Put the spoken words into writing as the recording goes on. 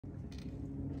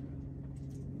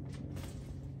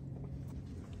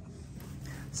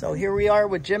So here we are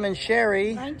with Jim and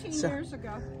Sherry. 19 years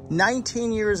ago.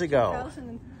 19 years ago.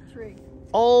 2003.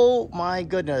 Oh my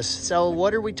goodness. So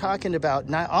what are we talking about?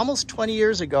 Now, almost 20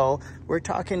 years ago, we're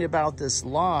talking about this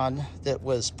lawn that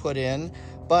was put in.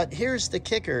 But here's the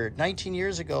kicker. 19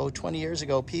 years ago, 20 years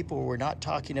ago, people were not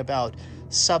talking about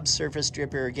subsurface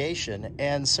drip irrigation.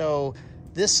 And so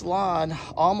this lawn,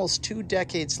 almost 2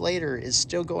 decades later, is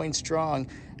still going strong.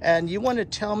 And you want to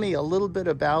tell me a little bit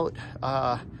about,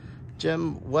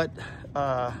 Jim,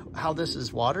 how this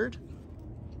is watered?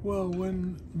 Well,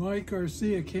 when Mike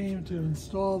Garcia came to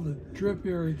install the drip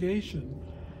irrigation,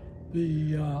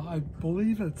 I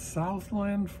believe it's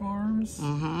Southland Farms,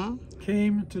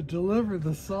 came to deliver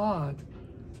the sod.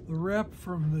 The rep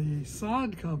from the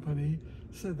sod company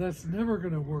said that's never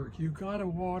going to work. You got to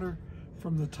water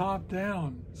from the top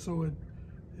down, so it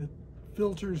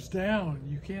filters down.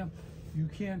 You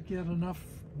can't get enough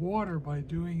water by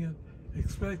doing it,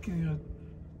 expecting it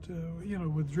to,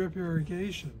 with drip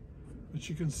irrigation. But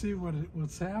you can see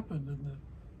what's happened in the...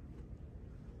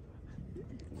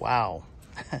 Wow.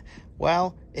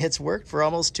 Well, it's worked for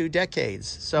almost 2 decades.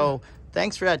 So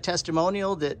thanks for that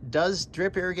testimonial. That does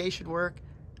drip irrigation work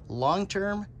long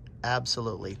term?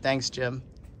 Absolutely. Thanks, Jim.